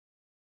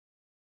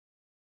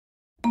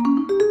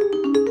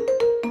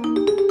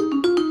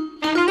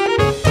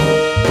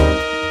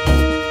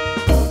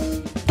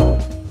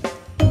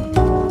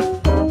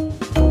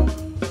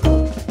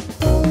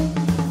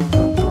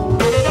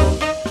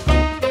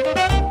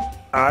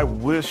I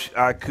wish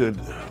I could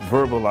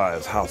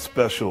verbalize how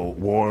special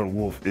Warren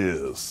Wolf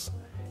is.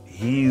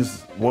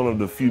 He's one of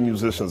the few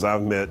musicians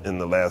I've met in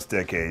the last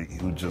decade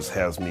who just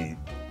has me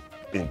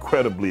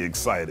incredibly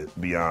excited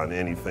beyond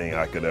anything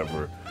I could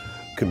ever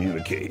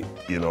communicate.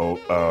 You know,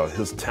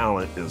 his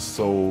talent is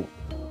so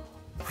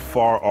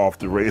far off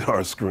the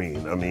radar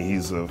screen. I mean,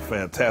 he's a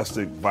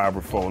fantastic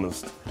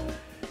vibraphonist.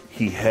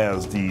 He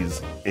has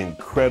these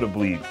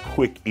incredibly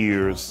quick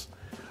ears.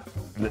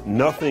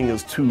 Nothing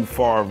is too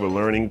far of a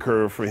learning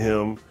curve for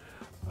him.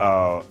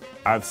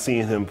 I've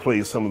seen him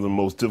play some of the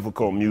most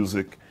difficult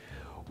music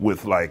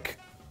with like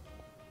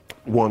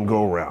one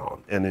go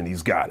round, and then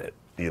he's got it.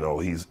 You know,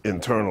 he's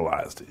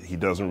internalized it. He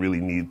doesn't really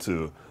need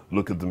to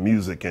look at the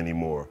music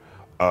anymore.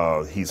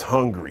 He's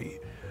hungry.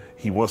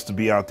 He wants to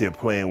be out there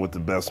playing with the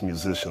best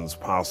musicians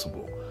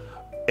possible.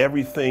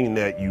 Everything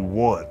that you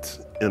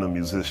want in a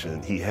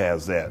musician, he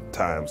has that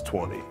times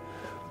 20.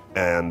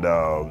 And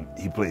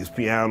he plays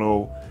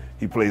piano,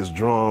 he plays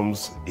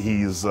drums,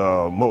 he's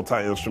a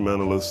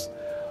multi-instrumentalist.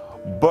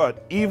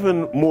 But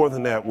even more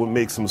than that, what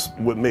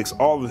makes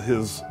all of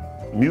his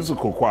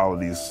musical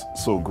qualities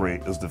so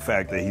great is the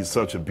fact that he's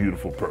such a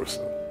beautiful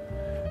person.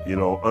 You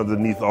know,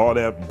 underneath all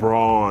that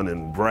brawn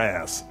and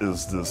brass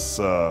is this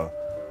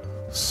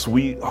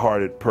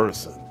sweet-hearted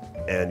person,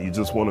 and you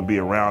just want to be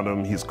around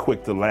him. He's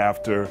quick to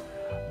laughter.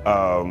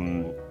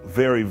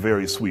 Very,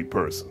 very sweet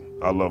person.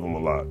 I love him a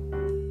lot.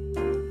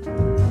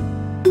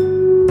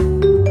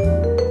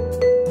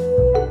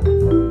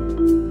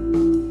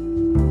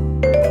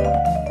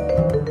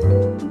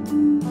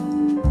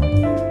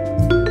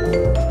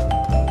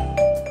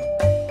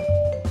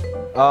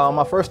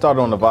 I first started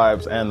on the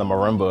vibes and the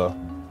marimba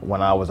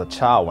when I was a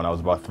child, when I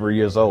was about 3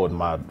 years old.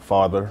 My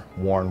father,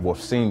 Warren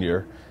Wolf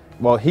Sr.,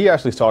 well, he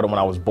actually started when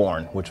I was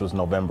born, which was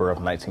November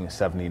of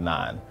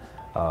 1979.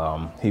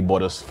 He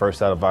bought us first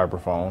set of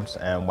vibraphones,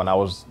 and when I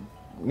was,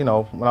 you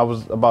know, when I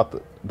was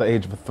about the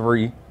age of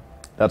 3,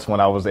 that's when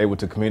I was able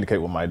to communicate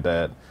with my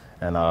dad.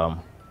 And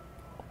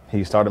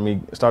he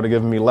started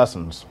giving me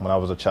lessons when I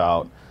was a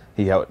child.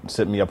 He would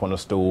sit me up on a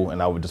stool,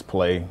 and I would just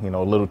play, you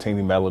know, little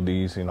teeny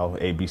melodies, you know,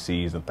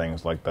 ABCs and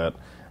things like that.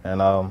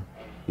 And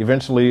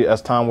eventually,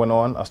 as time went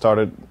on, I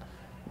started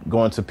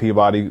going to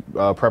Peabody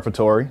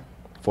Preparatory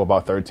for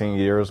about 13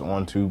 years,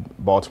 on to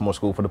Baltimore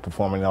School for the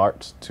Performing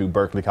Arts, to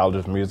Berklee College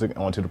of Music,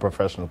 on to the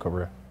professional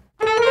career.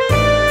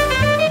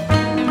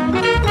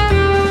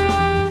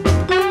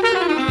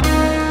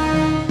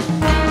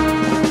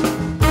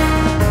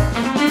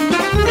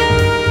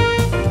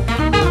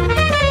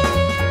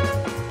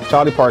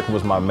 Charlie Parker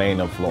was my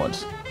main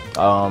influence.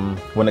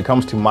 When it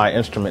comes to my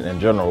instrument in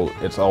general,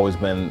 it's always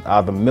been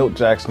either Milt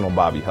Jackson or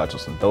Bobby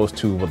Hutcherson. Those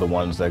two were the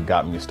ones that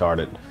got me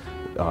started,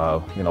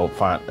 you know,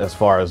 as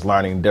far as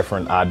learning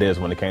different ideas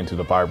when it came to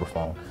the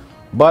vibraphone.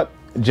 But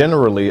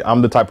generally,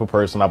 I'm the type of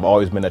person, I've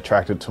always been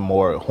attracted to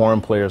more horn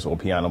players or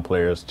piano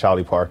players.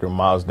 Charlie Parker,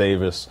 Miles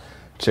Davis,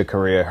 Chick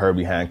Corea,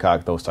 Herbie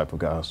Hancock, those type of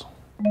guys.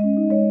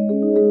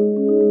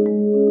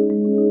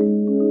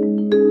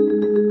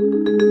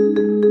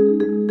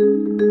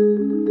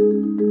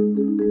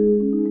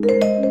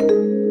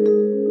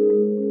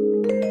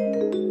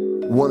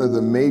 One of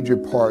the major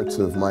parts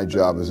of my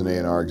job as an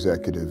A&R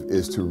executive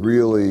is to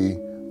really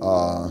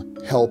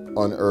help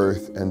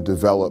unearth and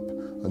develop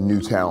a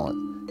new talent.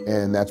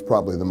 And that's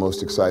probably the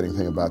most exciting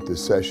thing about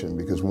this session,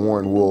 because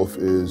Warren Wolf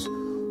is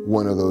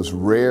one of those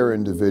rare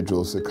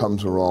individuals that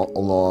comes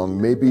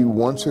along maybe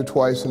once or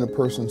twice in a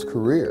person's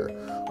career,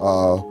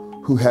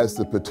 who has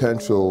the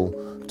potential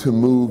to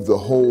move the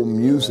whole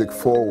music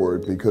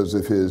forward because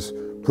of his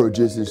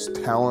prodigious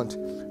talent,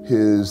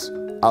 his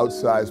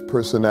outsized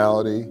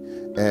personality,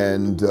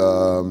 and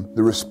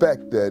the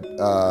respect that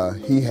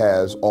he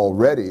has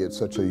already at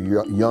such a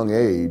young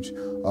age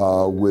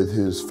with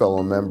his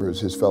fellow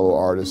members, his fellow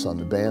artists on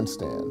the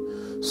bandstand.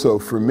 So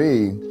for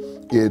me,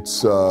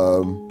 it's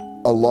a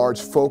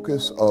large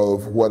focus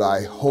of what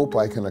I hope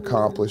I can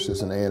accomplish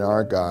as an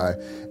A&R guy,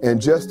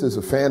 and just as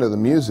a fan of the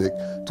music,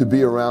 to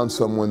be around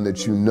someone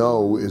that you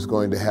know is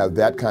going to have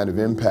that kind of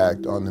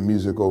impact on the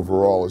music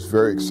overall is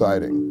very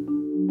exciting.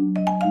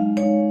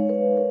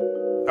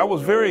 I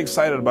was very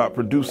excited about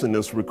producing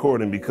this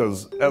recording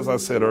because, as I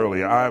said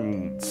earlier,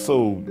 I'm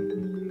so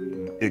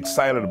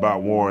excited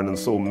about Warren and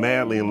so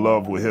madly in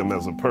love with him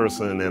as a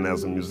person and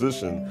as a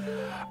musician.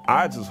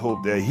 I just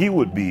hope that he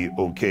would be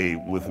okay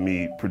with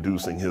me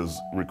producing his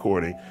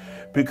recording,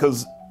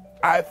 because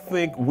I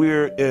think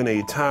we're in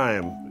a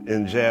time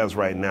in jazz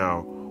right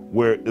now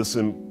where it's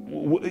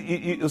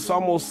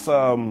almost,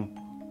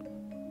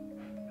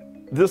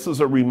 this is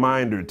a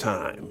reminder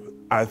time.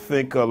 I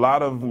think a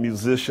lot of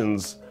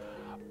musicians,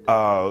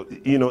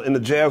 you know, in the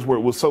jazz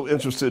world, we're so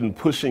interested in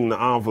pushing the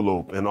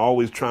envelope and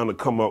always trying to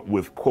come up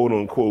with quote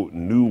unquote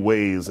new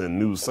ways and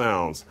new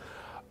sounds.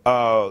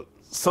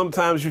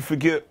 Sometimes you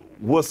forget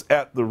what's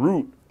at the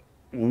root,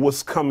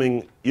 what's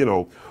coming, you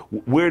know,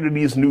 where do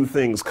these new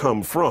things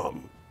come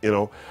from, you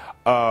know?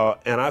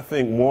 And I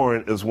think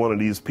Warren is one of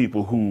these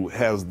people who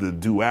has the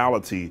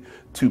duality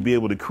to be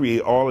able to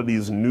create all of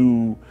these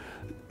new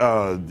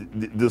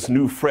this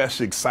new,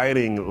 fresh,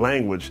 exciting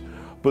language,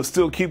 but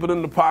still keep it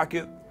in the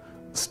pocket,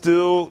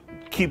 still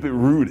keep it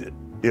rooted,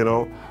 you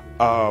know?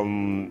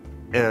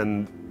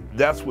 And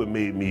that's what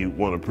made me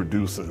want to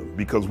produce him,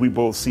 because we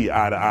both see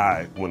eye to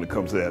eye when it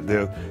comes to that.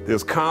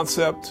 There's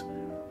concept,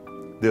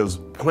 there's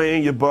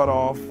playing your butt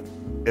off,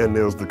 and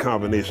there's the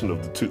combination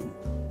of the two,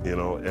 you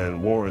know?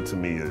 And Warren, to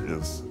me,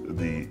 is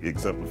the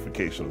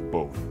exemplification of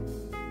both.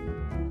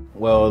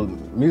 Well,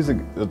 music,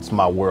 it's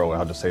my world,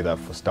 I'll just say that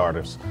for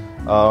starters.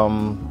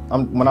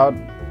 When I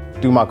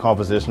do my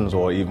compositions,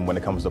 or even when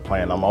it comes to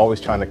playing, I'm always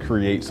trying to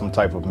create some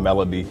type of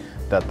melody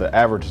that the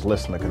average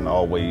listener can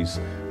always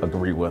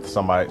agree with.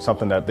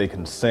 Something that they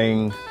can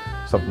sing,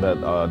 something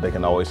that they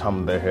can always hum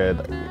in their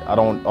head. I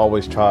don't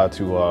always try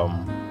to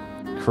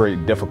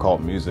create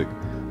difficult music.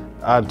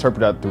 I interpret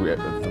that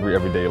through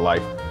everyday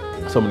life,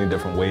 so many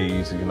different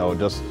ways, you know,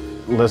 just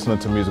listening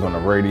to music on the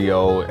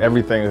radio,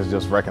 everything is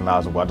just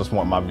recognizable. I just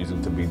want my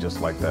music to be just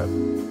like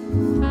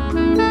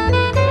that.